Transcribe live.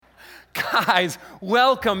Guys,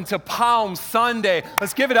 welcome to Palm Sunday.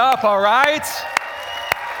 Let's give it up, all right?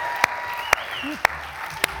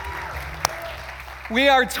 We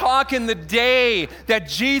are talking the day that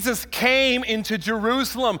Jesus came into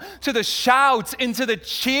Jerusalem, to the shouts, into the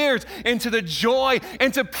cheers, into the joy,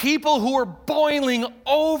 into people who were boiling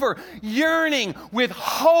over, yearning with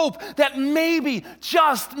hope that maybe,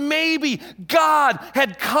 just maybe, God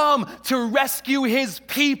had come to rescue his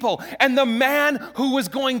people. And the man who was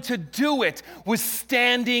going to do it was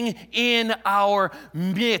standing in our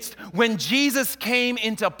midst. When Jesus came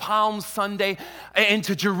into Palm Sunday,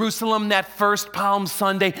 into Jerusalem, that first Palm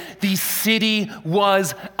Sunday, the city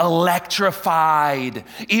was electrified.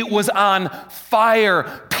 It was on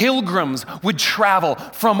fire. Pilgrims would travel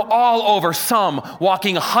from all over, some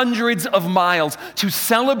walking hundreds of miles to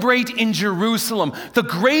celebrate in Jerusalem the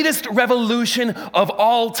greatest revolution of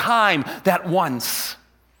all time, that once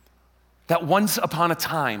upon a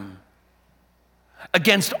time,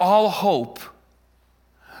 against all hope,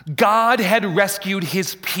 God had rescued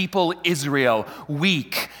his people Israel,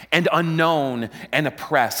 weak and unknown and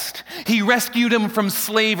oppressed. He rescued them from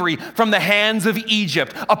slavery, from the hands of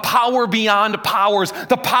Egypt, a power beyond powers,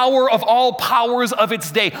 the power of all powers of its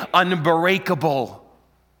day, unbreakable.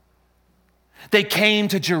 They came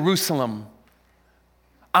to Jerusalem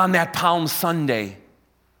on that Palm Sunday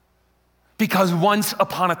because once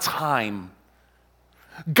upon a time,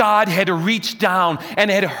 God had reached down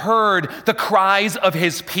and had heard the cries of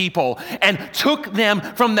his people and took them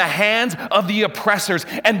from the hands of the oppressors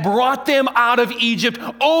and brought them out of Egypt,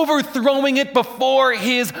 overthrowing it before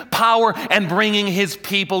his power and bringing his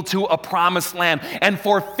people to a promised land. And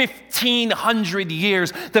for 1,500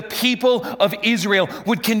 years, the people of Israel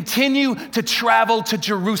would continue to travel to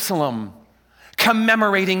Jerusalem,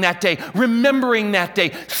 commemorating that day, remembering that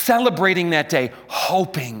day, celebrating that day,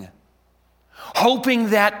 hoping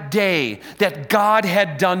that day that God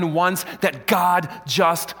had done once, that God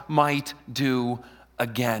just might do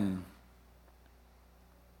again.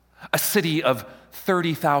 A city of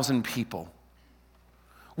 30,000 people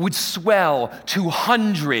would swell to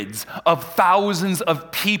hundreds of thousands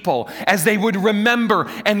of people as they would remember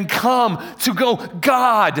and come to go,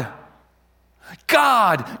 God,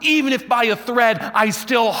 even if by a thread, I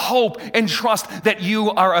still hope and trust that you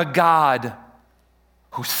are a God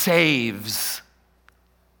who saves.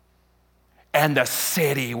 And the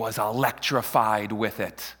city was electrified with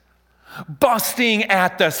it. Busting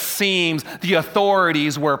at the seams, the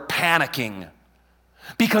authorities were panicking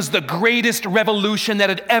because the greatest revolution that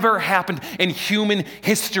had ever happened in human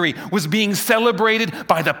history was being celebrated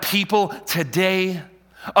by the people today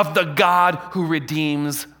of the God who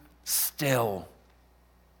redeems still.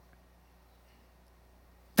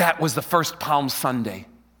 That was the first Palm Sunday.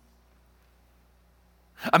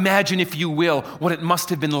 Imagine, if you will, what it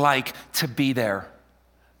must have been like to be there.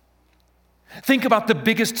 Think about the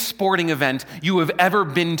biggest sporting event you have ever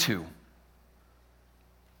been to.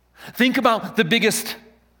 Think about the biggest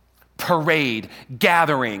parade,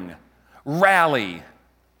 gathering, rally.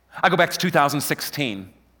 I go back to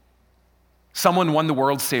 2016. Someone won the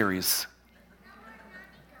World Series.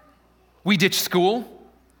 We ditched school.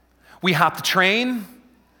 We hopped the train.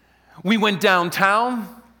 We went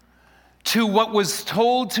downtown to what was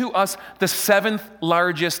told to us the 7th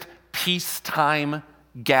largest peacetime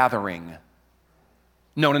gathering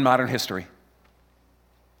known in modern history.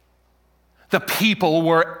 The people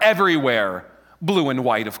were everywhere, blue and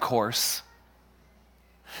white, of course,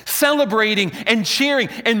 celebrating and cheering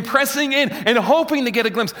and pressing in and hoping to get a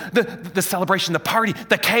glimpse. The celebration, the party,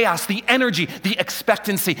 the chaos, the energy, the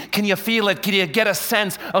expectancy. Can you feel it? Can you get a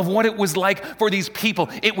sense of what it was like for these people?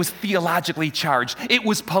 It was theologically charged. It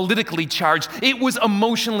was politically charged. It was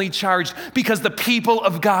emotionally charged because the people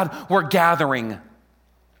of God were gathering.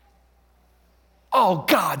 Oh,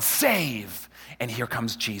 God, save. And here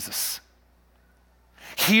comes Jesus.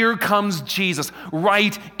 Here comes Jesus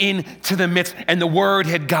right into the midst, and the word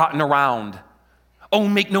had gotten around. Oh,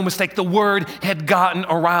 make no mistake, the word had gotten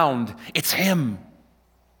around. It's him.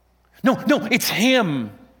 No, it's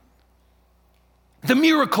him. The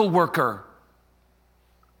miracle worker.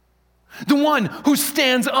 The one who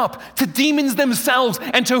stands up to demons themselves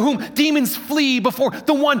and to whom demons flee before.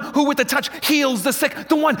 The one who with a touch heals the sick.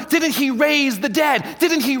 The one, didn't he raise the dead?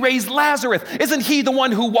 Didn't he raise Lazarus? Isn't he the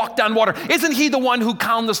one who walked on water? Isn't he the one who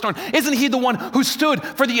calmed the storm? Isn't he the one who stood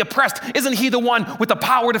for the oppressed? Isn't he the one with the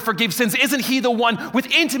power to forgive sins? Isn't he the one with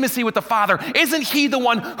intimacy with the Father? Isn't he the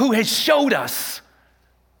one who has showed us?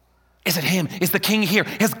 Is it him? Is the King here?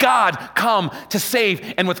 Has God come to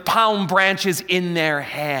save? And with palm branches in their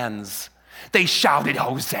hands, they shouted,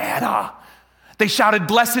 Hosanna. They shouted,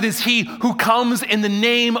 "Blessed is he who comes in the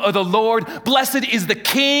name of the Lord. Blessed is the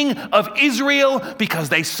King of Israel," because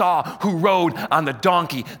they saw who rode on the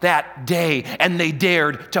donkey that day, and they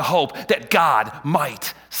dared to hope that God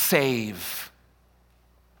might save.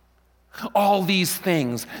 All these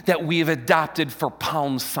things that we have adopted for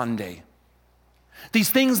Palm Sunday, these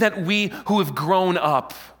things that we who have grown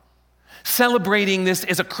up celebrating this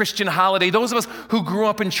as a Christian holiday, those of us who grew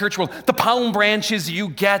up in church world, the palm branches you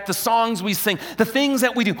get, the songs we sing, the things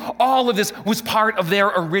that we do, all of this was part of their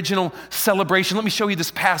original celebration. Let me show you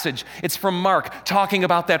this passage. It's from Mark, talking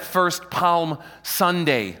about that first Palm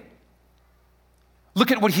Sunday.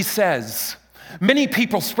 Look at what he says. Many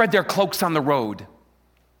people spread their cloaks on the road.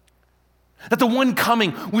 That the one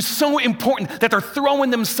coming was so important that they're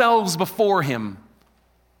throwing themselves before him.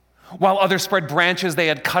 While others spread branches they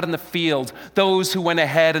had cut in the field, those who went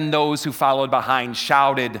ahead and those who followed behind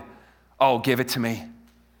shouted, "Oh, give it to me.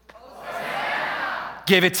 Hosanna.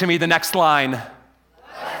 Give it to me." The next line. "Blessed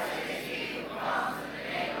is he who comes in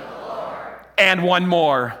the name of the Lord." And one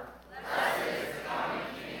more. "Blessed is the coming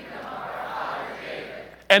kingdom of our father David."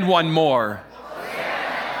 And one more.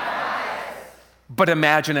 Hosanna. But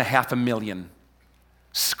imagine 500,000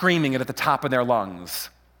 screaming it at the top of their lungs,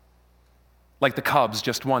 like the Cubs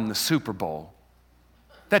just won the Super Bowl.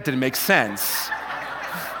 That didn't make sense.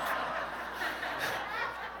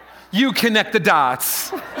 You connect the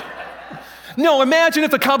dots. No, imagine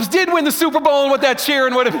if the Cubs did win the Super Bowl and what that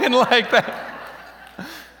cheering would have been like. That.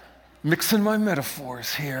 Mixing my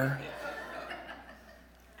metaphors here.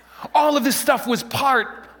 All of this stuff was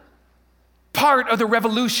part of the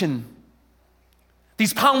revolution.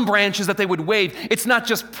 These palm branches that they would wave, it's not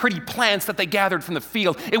just pretty plants that they gathered from the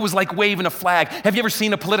field. It was like waving a flag. Have you ever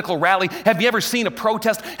seen a political rally? Have you ever seen a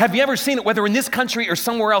protest? Have you ever seen it, whether in this country or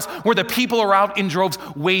somewhere else, where the people are out in droves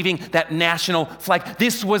waving that national flag?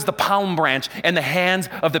 This was the palm branch in the hands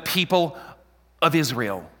of the people of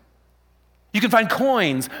Israel. You can find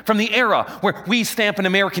coins from the era where we stamp an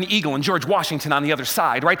American eagle and George Washington on the other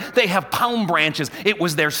side, right? They have palm branches. It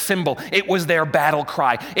was their symbol. It was their battle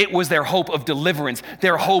cry. It was their hope of deliverance,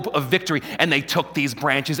 their hope of victory. And they took these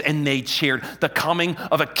branches and they cheered the coming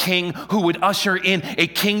of a king who would usher in a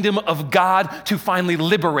kingdom of God to finally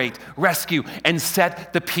liberate, rescue, and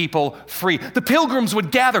set the people free. The pilgrims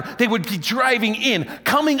would gather. They would be driving in,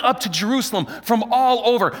 coming up to Jerusalem from all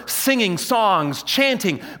over, singing songs,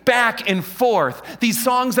 chanting back and forth. These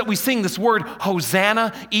songs that we sing, this word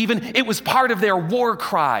Hosanna, even, it was part of their war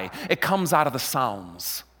cry. It comes out of the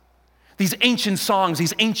Psalms. These ancient songs,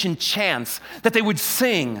 these ancient chants that they would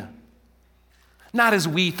sing. Not as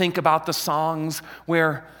we think about the songs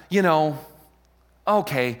where,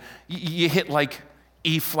 okay, you hit like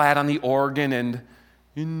E flat on the organ and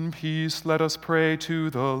 "In peace let us pray to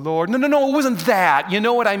the Lord." No, it wasn't that. You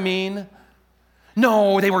know what I mean?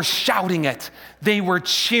 No, they were shouting it. They were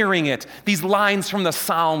cheering it. These lines from the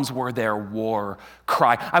Psalms were their war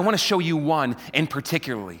cry. I want to show you one in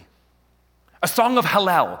particularly. A song of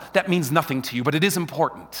Hallel. That means nothing to you, but it is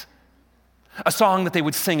important. A song that they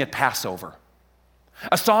would sing at Passover.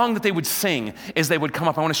 A song that they would sing as they would come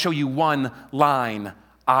up. I want to show you one line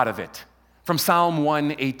out of it. From Psalm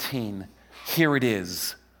 118. Here it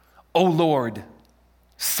is. "O Lord,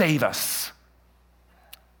 save us.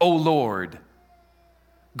 O Lord,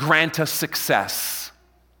 grant us success."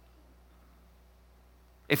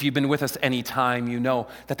 If you've been with us any time, you know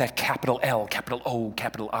that capital L, capital O,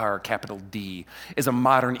 capital R, capital D is a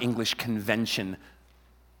modern English convention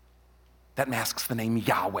that masks the name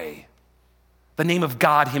Yahweh. The name of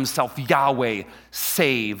God himself, Yahweh,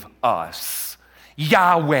 save us.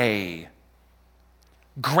 Yahweh,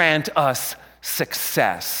 grant us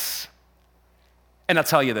success. And I'll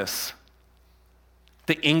tell you this.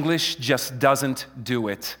 The English just doesn't do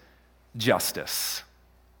it justice.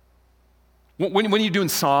 When you're doing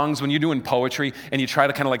songs, when you're doing poetry, and you try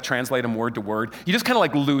to kind of like translate them word to word, you just kind of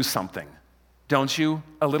like lose something, don't you,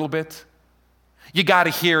 a little bit? You got to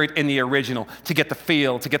hear it in the original to get the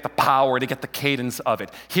feel, to get the power, to get the cadence of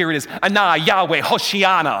it. Here it is, Ana Yahweh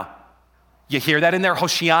Hoshiana. You hear that in there,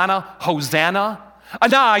 Hoshiana, Hosanna?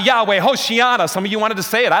 Ana Yahweh Hoshiana. Some of you wanted to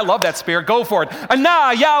say it. I love that spirit. Go for it.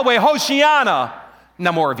 Ana Yahweh Hoshiana.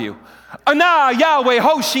 Now more of you. Ana Yahweh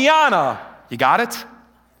Hoshiana. You got it?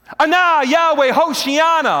 Ana Yahweh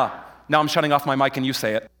Hoshiana. Now I'm shutting off my mic and you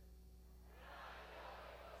say it.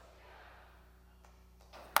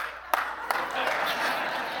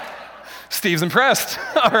 Steve's impressed.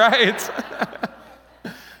 All right.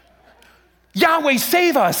 Yahweh,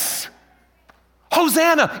 save us.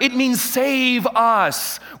 Hosanna, it means save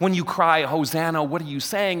us. When you cry Hosanna, what are you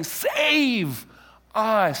saying? Save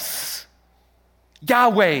us.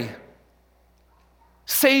 Yahweh,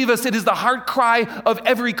 Save us. It is the heart cry of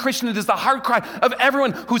every Christian. It is the heart cry of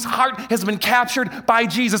everyone whose heart has been captured by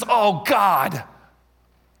Jesus. Oh, God,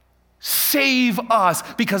 save us,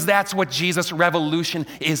 because that's what Jesus' revolution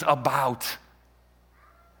is about.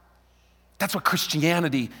 That's what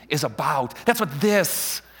Christianity is about. That's what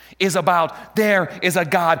this is about. There is a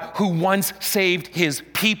God who once saved his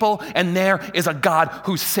people, and there is a God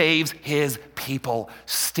who saves his people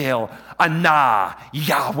still. Ana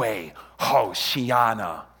Yahweh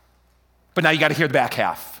Hoshiana. But now you got to hear the back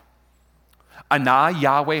half. Ana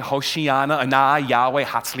Yahweh Hoshiana, Ana Yahweh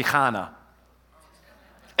Hatzlichana.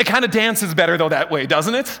 It kind of dances better though that way,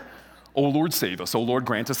 doesn't it? Oh Lord, save us. Oh Lord,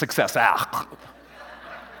 grant us success.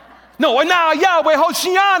 No, Ana Yahweh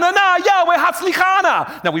Hoshiana, Ana Yahweh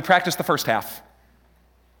Hatzlichana. Now we practiced the first half.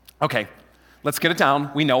 Okay, let's get it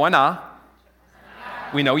down. We know Ana.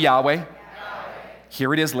 We know Yahweh.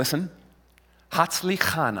 Here it is, listen.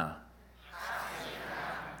 Hatzlichana.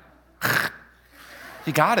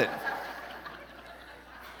 You got it.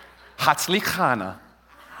 Hatzlichana.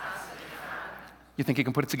 You think you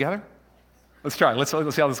can put it together? Let's try. Let's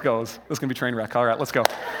see how this goes. This is going to be train wreck. All right, let's go.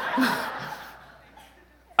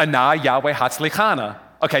 Ana Yahweh Hatzlichana.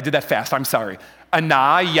 Okay, I did that fast. I'm sorry.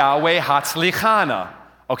 Ana Yahweh Hatzlichana.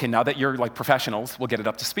 Okay, now that you're like professionals, we'll get it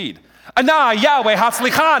up to speed. Ana Yahweh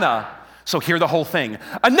Hatzlichana. So hear the whole thing.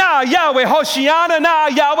 Ana Yahweh Hoshiana,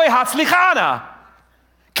 Ana Yahweh Hatzlichana.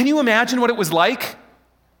 Can you imagine what it was like?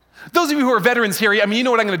 Those of you who are veterans here, I mean, you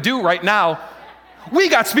know what I'm going to do right now. We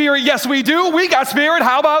got spirit. Yes, we do. We got spirit.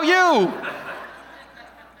 How about you?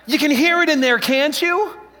 You can hear it in there, can't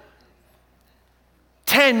you?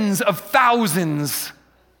 Tens of thousands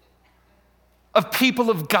of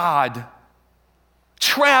people of God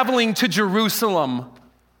traveling to Jerusalem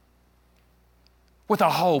with a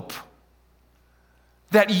hope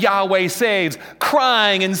that Yahweh saves,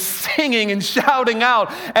 crying and singing and shouting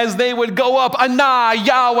out as they would go up, Ana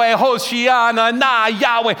Yahweh Hoshiana, Ana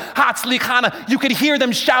Yahweh Hatzlichana. You could hear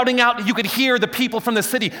them shouting out. You could hear the people from the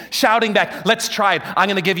city shouting back, let's try it. I'm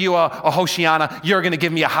going to give you a Hoshiana. You're going to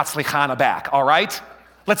give me a Hatzlichana back, all right?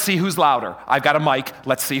 Let's see who's louder. I've got a mic.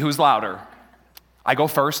 Let's see who's louder. I go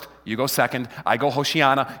first. You go second. I go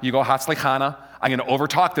Hoshiana. You go Hatzlichana. I'm going to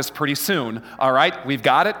overtalk this pretty soon, all right? We've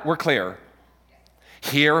got it. We're clear.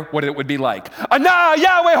 Hear what it would be like. Ana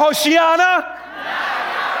Yahweh Hoshiana.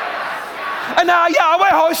 Ana Yahweh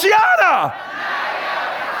Hoshiana.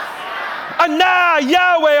 Ana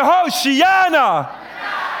Yahweh Hoshiana.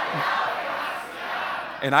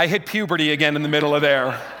 And I hit puberty again in the middle of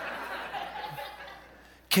there.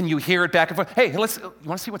 Can you hear it back and forth? Hey, you want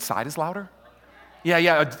to see what side is louder?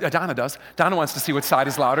 Yeah, Donna does. Donna wants to see what side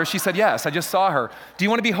is louder. She said yes, I just saw her. Do you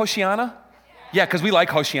want to be Hoshiana? Yeah, because we like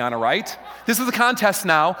Hoshiana, right? This is a contest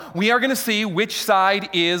now. We are going to see which side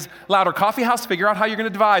is louder. Coffee House, figure out how you're going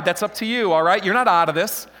to divide. That's up to you, all right? You're not out of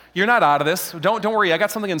this. You're not out of this. Don't worry, I got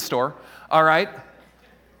something in store, all right?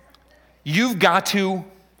 You've got to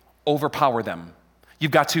overpower them.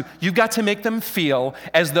 You've got to make them feel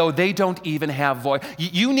as though they don't even have voice.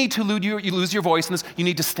 You need to lose your voice in this. You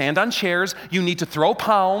need to stand on chairs. You need to throw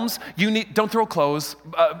palms. Don't throw clothes.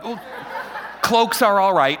 Cloaks are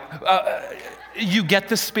all right. You get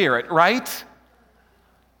the spirit, right?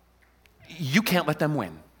 You can't let them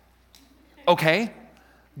win, okay?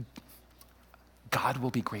 God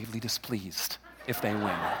will be gravely displeased if they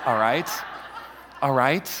win, all right? All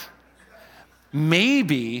right?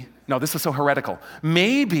 Maybe, no, this is so heretical.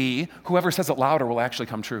 Maybe whoever says it louder will actually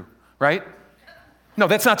come true, right? No,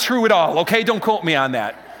 that's not true at all, okay? Don't quote me on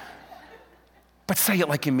that. But say it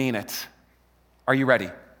like you mean it. Are you ready?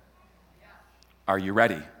 Are you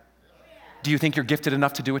ready? Do you think you're gifted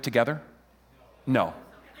enough to do it together? No,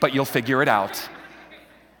 but you'll figure it out.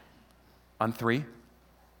 On 3,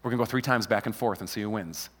 we're going to go 3 times back and forth and see who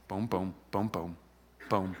wins. Boom, boom, boom, boom,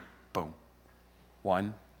 boom, boom.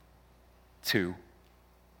 1, 2,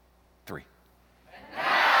 3.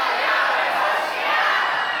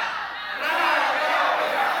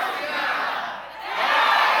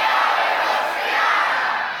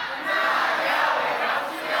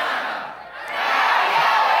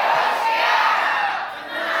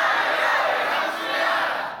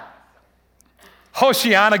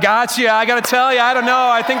 Hoshiana got you. I got to tell you, I don't know.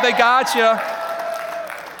 I think they got you.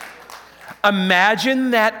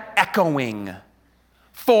 Imagine that echoing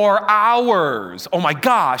for hours. Oh my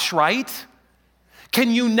gosh, right?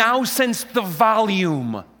 Can you now sense the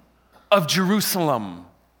volume of Jerusalem?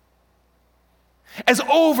 As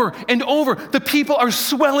over and over, the people are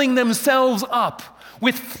swelling themselves up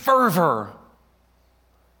with fervor.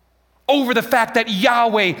 over the fact that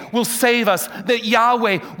Yahweh will save us, that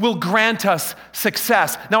Yahweh will grant us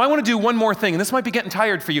success. Now, I want to do one more thing, and this might be getting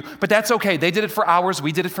tired for you, but that's okay. They did it for hours,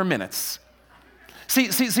 we did it for minutes.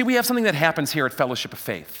 See, we have something that happens here at Fellowship of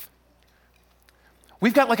Faith.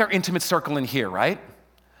 We've got like our intimate circle in here, right?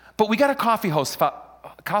 But we got a coffee house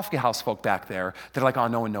folk back there that are like, oh,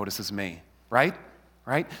 no one notices me, right?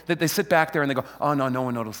 Right? That they sit back there and they go, oh, no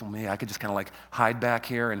one notices me. I could just kind of like hide back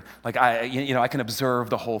here and like, I can observe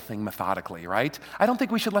the whole thing methodically, right? I don't think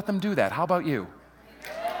we should let them do that. How about you?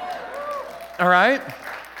 All right?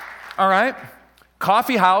 All right?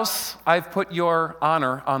 Coffee house, I've put your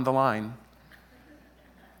honor on the line.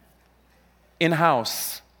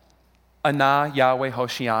 In-house, Ana Yahweh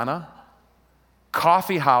Hoshiana.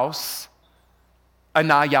 Coffee house,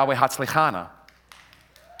 Ana Yahweh Hatzlichana.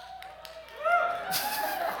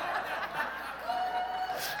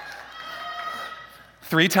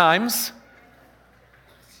 3 times.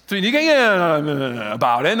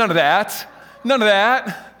 About it. None of that. None of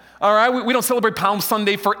that. All right? We don't celebrate Palm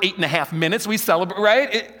Sunday for 8.5 minutes. We celebrate,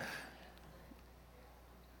 right?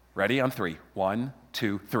 Ready? On 3. 1,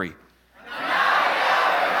 2, 3.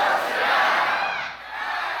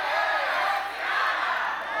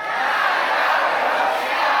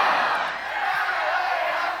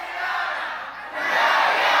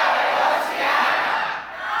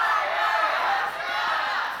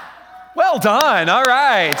 Well done. All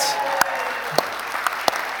right.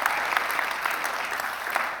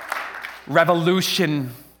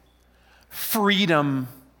 Revolution, freedom,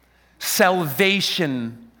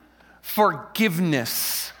 salvation,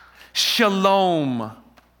 forgiveness, shalom.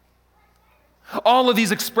 All of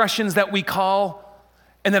these expressions that we call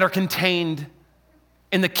and that are contained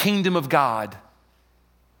in the kingdom of God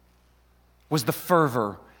was the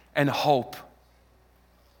fervor and hope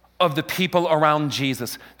of the people around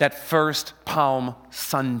Jesus that first Palm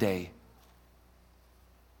Sunday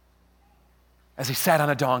as he sat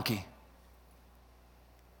on a donkey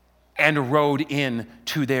and rode in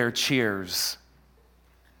to their cheers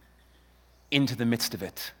into the midst of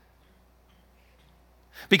it.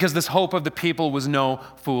 Because this hope of the people was no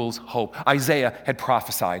fool's hope. Isaiah had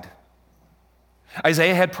prophesied.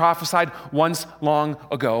 Isaiah had prophesied once long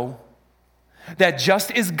ago that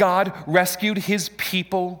just as God rescued his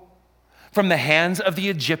people from the hands of the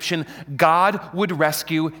Egyptian, God would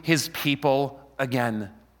rescue his people again.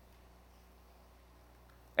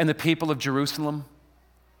 And the people of Jerusalem,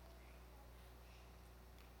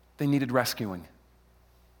 they needed rescuing.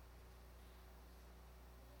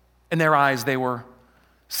 In their eyes, they were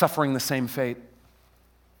suffering the same fate.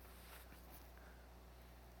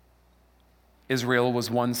 Israel was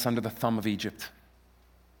once under the thumb of Egypt.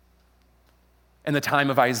 In the time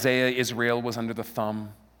of Isaiah, Israel was under the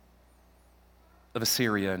thumb of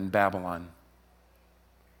Assyria and Babylon.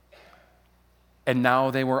 And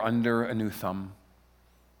now they were under a new thumb,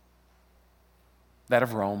 that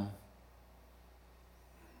of Rome.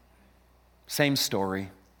 Same story,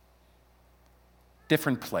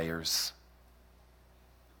 different players.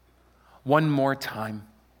 One more time.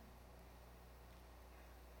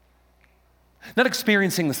 Not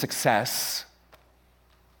experiencing the success,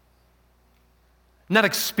 not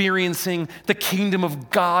experiencing the kingdom of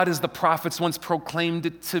God as the prophets once proclaimed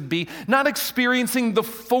it to be, not experiencing the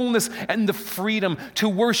fullness and the freedom to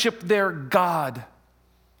worship their God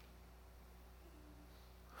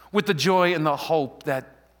with the joy and the hope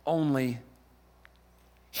that only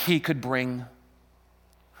He could bring.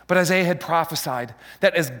 But Isaiah had prophesied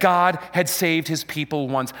that as God had saved his people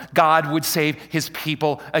once, God would save his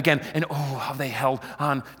people again. And oh, how they held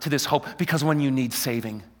on to this hope, because when you need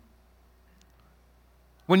saving,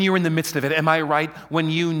 when you're in the midst of it, am I right? When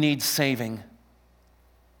you need saving,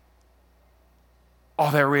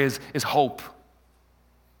 all there is hope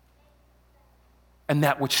and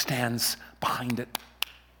that which stands behind it.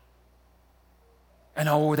 And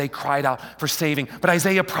oh, they cried out for saving. But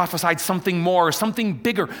Isaiah prophesied something more, something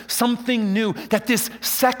bigger, something new, that this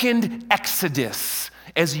second Exodus,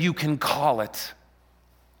 as you can call it,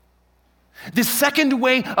 this second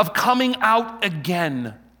way of coming out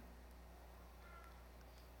again,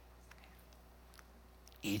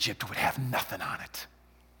 Egypt would have nothing on it.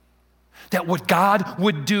 That what God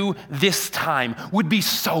would do this time would be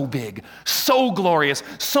so big, so glorious,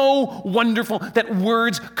 so wonderful that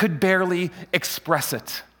words could barely express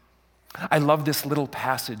it. I love this little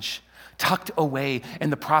passage tucked away in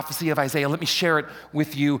the prophecy of Isaiah. Let me share it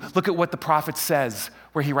with you. Look at what the prophet says,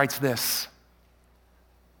 where he writes this.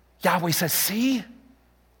 Yahweh says, see?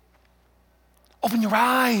 Open your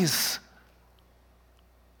eyes.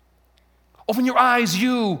 Open your eyes,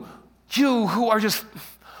 you who are just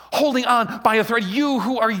holding on by a thread, you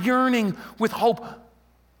who are yearning with hope,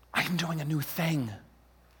 I am doing a new thing.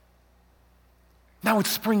 Now it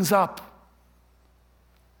springs up.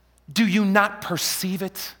 Do you not perceive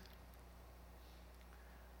it?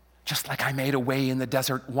 Just like I made a way in the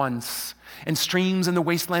desert once, and streams in the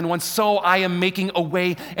wasteland once, so I am making a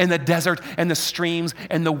way in the desert and the streams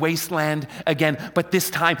and the wasteland again. But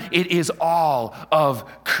this time, it is all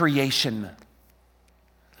of creation.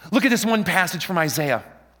 Look at this one passage from Isaiah.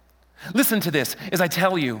 Listen to this as I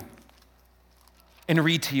tell you and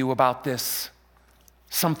read to you about this,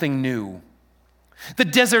 something new. The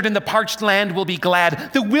desert and the parched land will be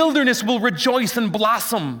glad. The wilderness will rejoice and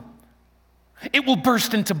blossom. It will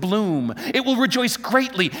burst into bloom. It will rejoice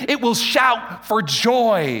greatly. It will shout for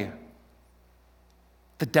joy.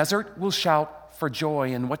 The desert will shout for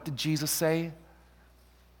joy. And what did Jesus say?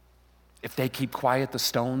 If they keep quiet, the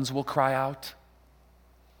stones will cry out.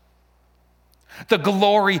 The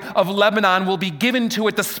glory of Lebanon will be given to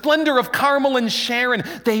it. The splendor of Carmel and Sharon.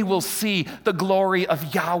 They will see the glory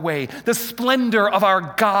of Yahweh, the splendor of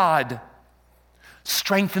our God.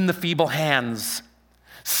 Strengthen the feeble hands.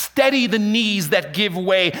 Steady the knees that give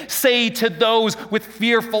way. Say to those with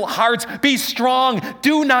fearful hearts, be strong.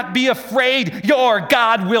 Do not be afraid. Your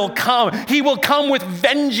God will come. He will come with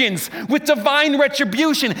vengeance, with divine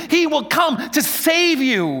retribution. He will come to save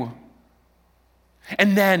you.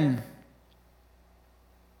 And then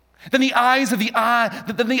the eyes of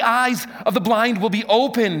the blind will be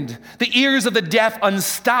opened, the ears of the deaf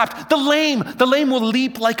unstopped. The lame will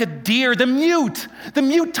leap like a deer. The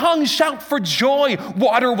mute tongue shout for joy.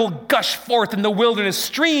 Water will gush forth in the wilderness,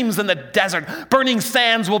 streams in the desert. Burning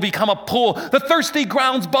sands will become a pool, the thirsty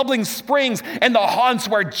grounds bubbling springs, and the haunts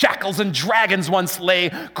where jackals and dragons once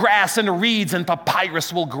lay. Grass and reeds and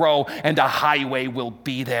papyrus will grow, and a highway will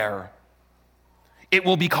be there. It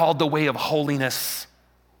will be called the way of holiness.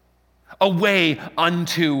 A way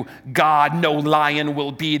unto God. No lion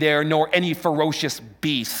will be there, nor any ferocious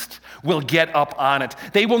beast will get up on it.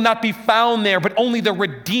 They will not be found there, but only the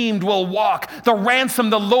redeemed will walk. The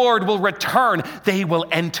ransom, the Lord, will return. They will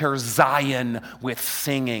enter Zion with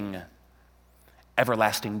singing.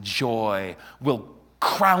 Everlasting joy will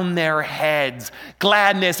crown their heads.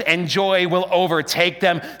 Gladness and joy will overtake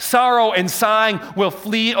them. Sorrow and sighing will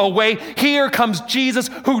flee away. Here comes Jesus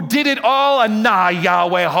who did it all. Ana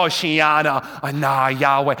Yahweh Hoshiana. Ana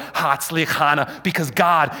Yahweh Hatzlichana. Because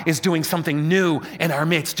God is doing something new in our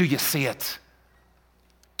midst. Do you see it?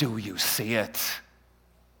 Do you see it?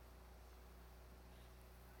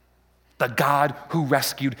 The God who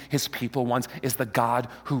rescued his people once is the God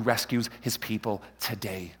who rescues his people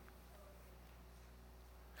today.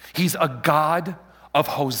 He's a God of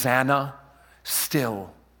Hosanna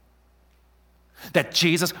still. That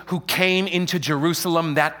Jesus, who came into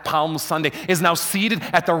Jerusalem that Palm Sunday, is now seated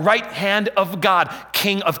at the right hand of God,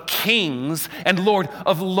 King of kings and Lord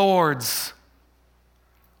of lords,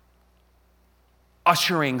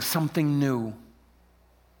 ushering something new,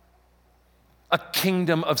 a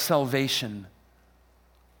kingdom of salvation,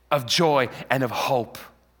 of joy, and of hope.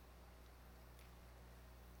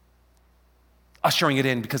 Ushering it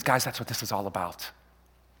in, because guys, that's what this is all about.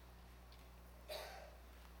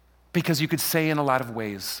 Because you could say in a lot of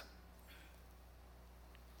ways,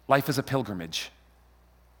 life is a pilgrimage.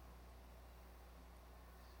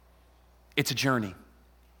 It's a journey.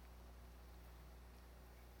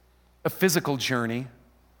 A physical journey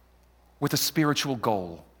with a spiritual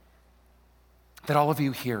goal that all of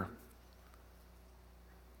you here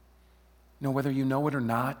know, whether you know it or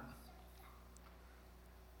not.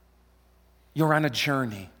 You're on a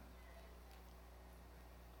journey,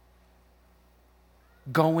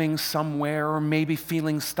 going somewhere or maybe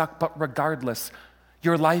feeling stuck, but regardless,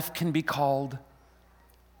 your life can be called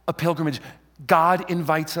a pilgrimage. God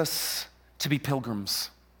invites us to be pilgrims,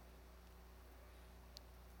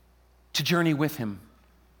 to journey with him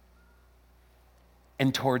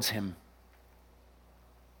and towards him.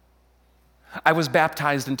 I was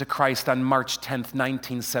baptized into Christ on March 10th,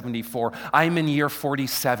 1974. I'm in year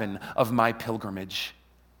 47 of my pilgrimage.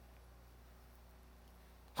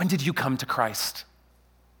 When did you come to Christ?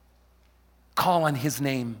 Call on his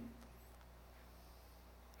name.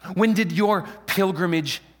 When did your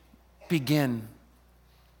pilgrimage begin?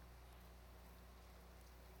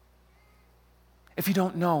 If you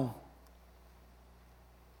don't know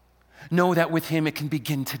that with him it can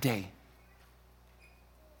begin today.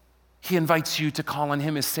 He invites you to call on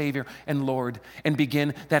him as Savior and Lord and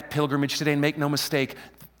begin that pilgrimage today. And make no mistake,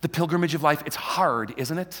 the pilgrimage of life, it's hard,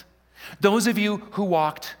 isn't it? Those of you who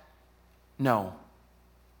walked, know.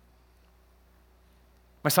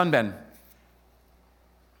 My son Ben,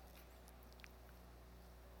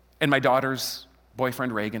 and my daughter's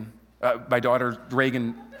boyfriend, Reagan,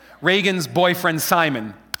 Reagan's boyfriend,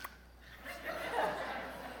 Simon.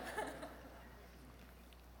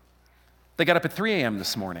 They got up at 3 a.m.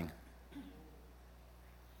 this morning,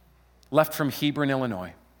 left from Hebron,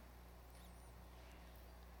 Illinois,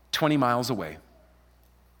 20 miles away.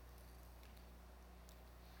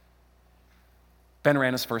 Ben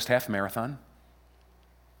ran his first half marathon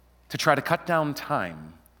to try to cut down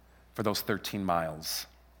time for those 13 miles.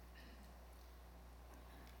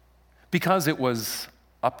 Because it was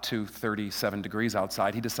up to 37 degrees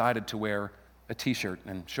outside, he decided to wear a t-shirt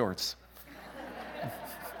and shorts.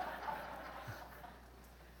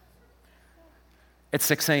 At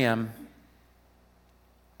 6 a.m.,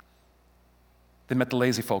 they met the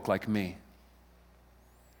lazy folk like me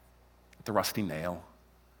at the Rusty Nail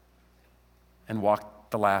and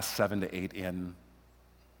walked the last 7 to 8 in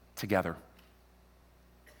together.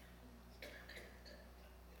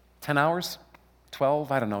 10 hours?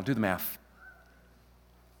 12? I don't know. Do the math.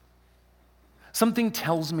 Something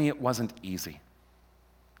tells me it wasn't easy.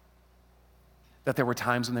 That there were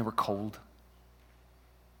times when they were cold,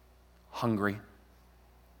 hungry,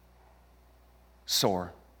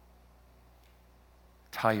 sore,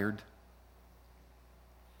 tired,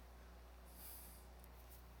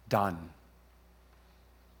 done.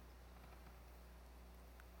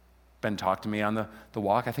 Ben talked to me on the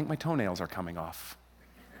walk. I think my toenails are coming off.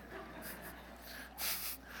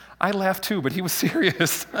 I laughed too, but he was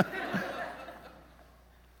serious.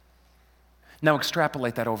 Now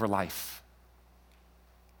extrapolate that over life.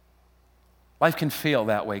 Life can feel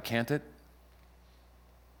that way, can't it?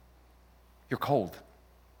 You're cold.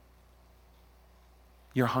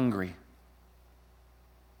 You're hungry.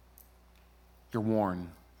 You're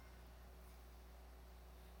worn.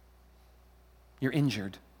 You're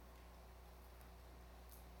injured.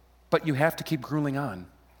 But you have to keep grueling on.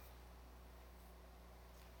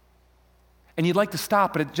 And you'd like to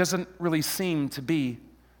stop, but it doesn't really seem to be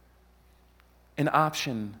an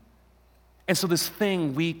option. And so this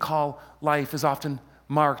thing we call life is often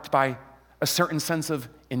marked by a certain sense of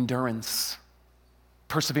endurance,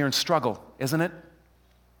 perseverance, struggle, isn't it?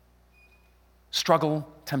 Struggle,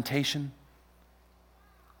 temptation,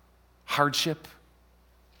 hardship.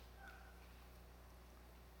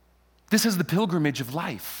 This is the pilgrimage of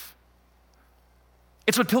life.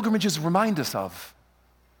 It's what pilgrimages remind us of.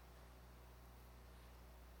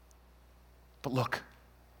 But look,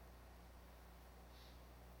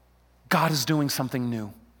 God is doing something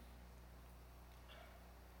new.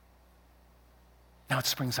 Now it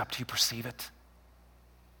springs up. Do you perceive it?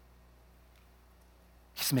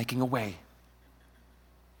 He's making a way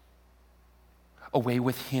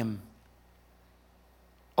with Him,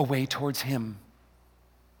 a way towards Him,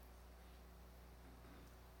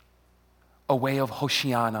 a way of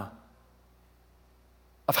Hoshiana,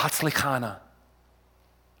 of Hatzlichana,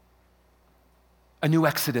 a new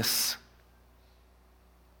Exodus,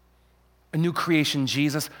 a new creation,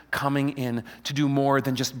 Jesus coming in to do more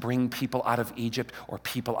than just bring people out of Egypt or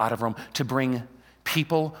people out of Rome, to bring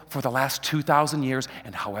people for the last 2,000 years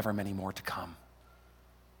and however many more to come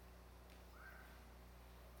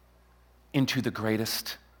into the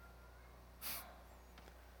greatest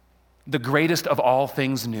of all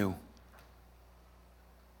things new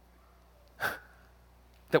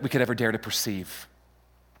that we could ever dare to perceive.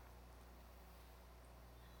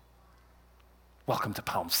 Welcome to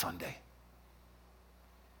Palm Sunday.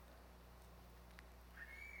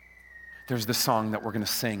 There's this song that we're going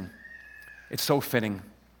to sing. It's so fitting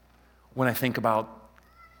when I think about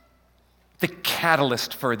the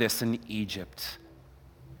catalyst for this in Egypt.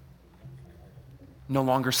 No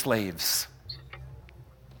longer slaves.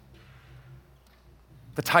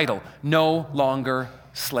 The title, No Longer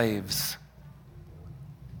Slaves.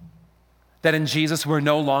 That in Jesus we're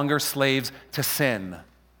no longer slaves to sin.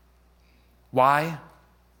 Why?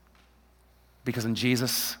 Because in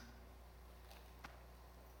Jesus,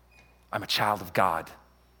 I'm a child of God.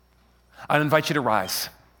 I invite you to rise.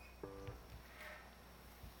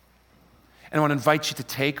 And I want to invite you to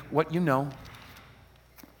take what you know.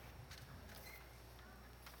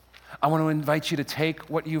 I want to invite you to take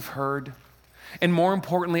what you've heard. And more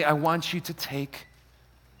importantly, I want you to take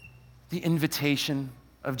the invitation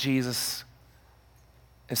of Jesus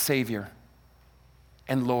as Savior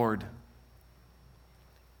and Lord.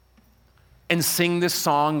 And sing this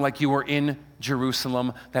song like you were in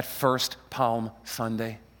Jerusalem that first Palm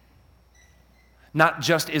Sunday. Not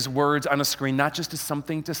just as words on a screen, not just as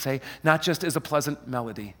something to say, not just as a pleasant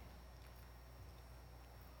melody,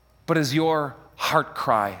 but as your heart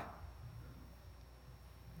cry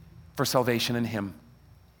for salvation in Him.